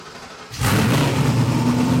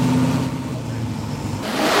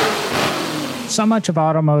So much of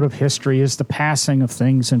automotive history is the passing of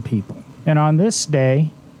things and people. And on this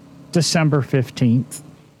day, December 15th,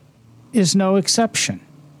 is no exception.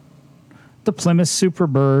 The Plymouth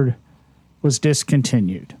Superbird was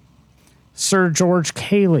discontinued. Sir George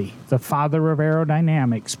Cayley, the father of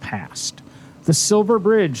aerodynamics, passed. The Silver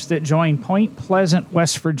Bridge that joined Point Pleasant,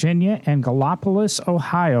 West Virginia, and Gallipolis,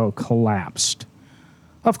 Ohio, collapsed.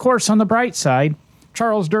 Of course, on the bright side,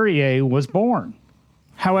 Charles Duryea was born.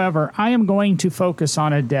 However, I am going to focus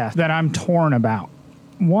on a death that I'm torn about.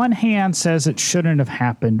 One hand says it shouldn't have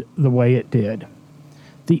happened the way it did.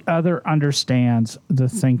 The other understands the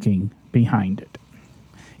thinking behind it.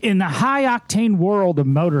 In the high-octane world of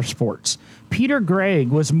motorsports, Peter Gregg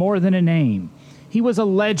was more than a name. He was a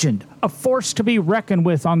legend, a force to be reckoned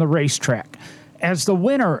with on the racetrack. As the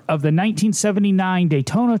winner of the 1979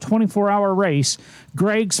 Daytona 24-hour race,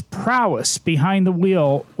 Gregg's prowess behind the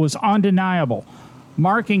wheel was undeniable,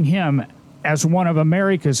 marking him as one of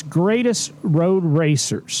America's greatest road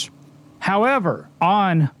racers. However,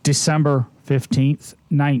 on December 15th,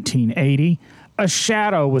 1980, a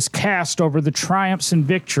shadow was cast over the triumphs and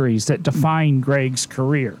victories that defined Gregg's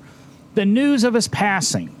career. The news of his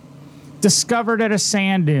passing, discovered at a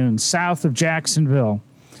sand dune south of Jacksonville,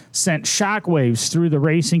 sent shockwaves through the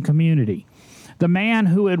racing community. The man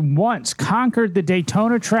who had once conquered the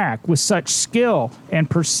Daytona track with such skill and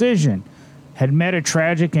precision had met a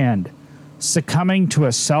tragic end, succumbing to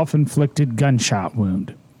a self-inflicted gunshot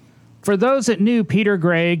wound. For those that knew Peter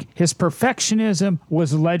Gregg, his perfectionism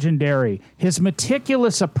was legendary. His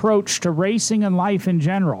meticulous approach to racing and life in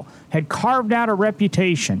general had carved out a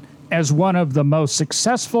reputation as one of the most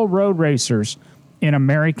successful road racers in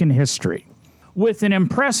American history. With an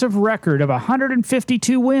impressive record of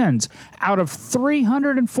 152 wins out of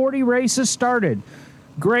 340 races started,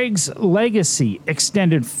 Gregg's legacy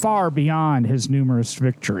extended far beyond his numerous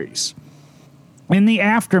victories. In the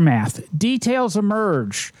aftermath, details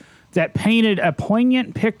emerged that painted a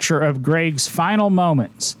poignant picture of Gregg's final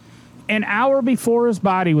moments. An hour before his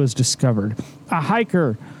body was discovered, a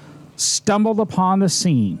hiker stumbled upon the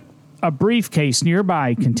scene, a briefcase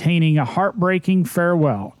nearby containing a heartbreaking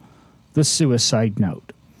farewell, the suicide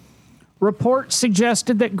note. Reports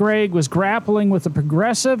suggested that Gregg was grappling with a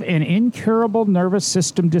progressive and incurable nervous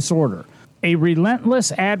system disorder, a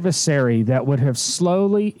relentless adversary that would have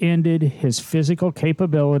slowly ended his physical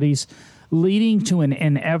capabilities, leading to an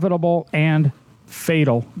inevitable and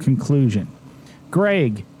fatal conclusion.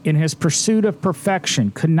 Gregg, in his pursuit of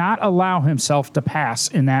perfection, could not allow himself to pass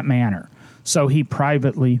in that manner, so he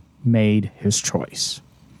privately made his choice.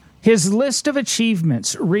 His list of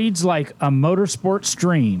achievements reads like a motorsports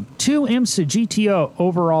dream: 2 IMSA GTO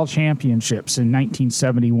overall championships in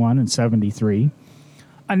 1971 and 73,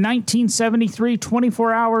 a 1973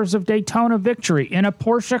 24 Hours of Daytona victory in a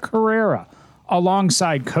Porsche Carrera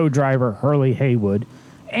alongside co-driver Hurley Haywood,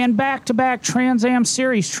 and back-to-back Trans Am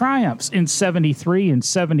Series triumphs in 73 and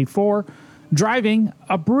 74, driving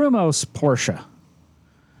a Brumos Porsche.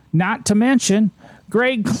 Not to mention,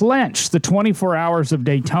 Gregg clinched the 24 Hours of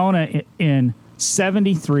Daytona in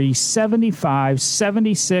 73, 75,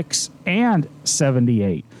 76, and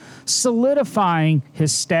 78, solidifying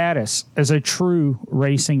his status as a true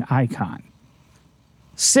racing icon.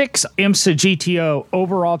 6 IMSA GTO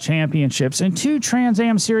overall championships and 2 Trans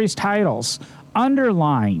Am Series titles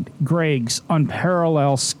underlined Gregg's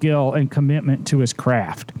unparalleled skill and commitment to his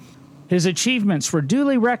craft. His achievements were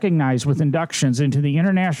duly recognized with inductions into the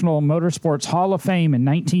International Motorsports Hall of Fame in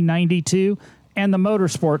 1992 and the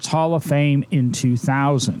Motorsports Hall of Fame in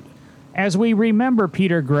 2000. As we remember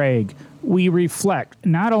Peter Gregg, we reflect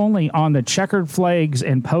not only on the checkered flags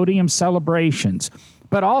and podium celebrations,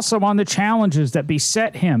 but also on the challenges that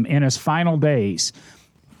beset him in his final days.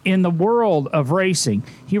 In the world of racing,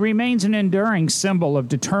 he remains an enduring symbol of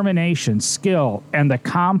determination, skill, and the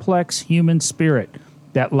complex human spirit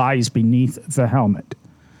that lies beneath the helmet.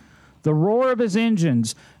 The roar of his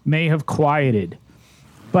engines may have quieted,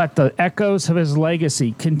 but the echoes of his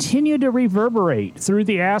legacy continue to reverberate through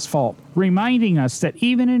the asphalt, reminding us that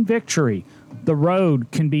even in victory, the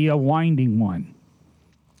road can be a winding one.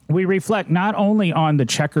 We reflect not only on the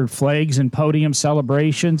checkered flags and podium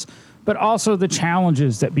celebrations, but also the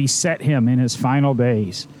challenges that beset him in his final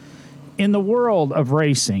days. In the world of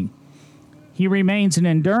racing, he remains an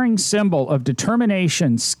enduring symbol of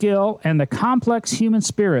determination, skill, and the complex human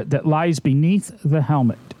spirit that lies beneath the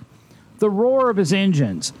helmet. The roar of his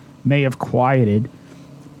engines may have quieted,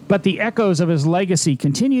 but the echoes of his legacy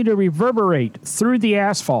continue to reverberate through the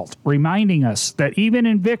asphalt, reminding us that even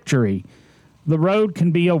in victory, the road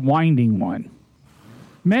can be a winding one.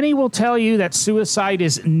 Many will tell you that suicide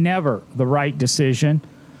is never the right decision,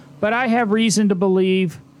 But I have reason to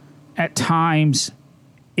believe at times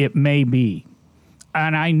it may be.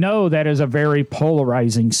 And I know that is a very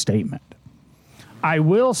polarizing statement. I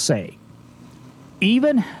will say,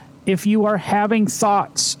 even if you are having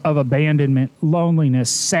thoughts of abandonment, loneliness,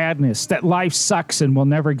 sadness, that life sucks and will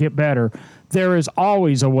never get better, there is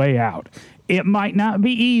always a way out. It might not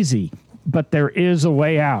be easy, but there is a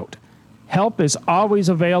way out. Help is always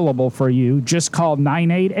available for you. Just call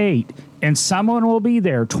 988 and someone will be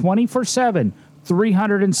there 24/7,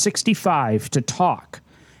 365 to talk.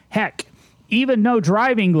 Heck, even No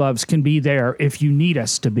Driving Gloves can be there if you need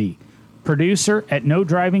us to be. Producer at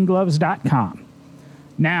NoDrivingGloves.com.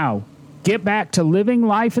 Now, get back to living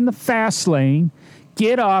life in the fast lane.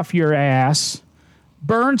 Get off your ass.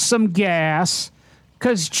 Burn some gas,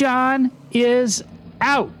 because John is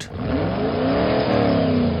out.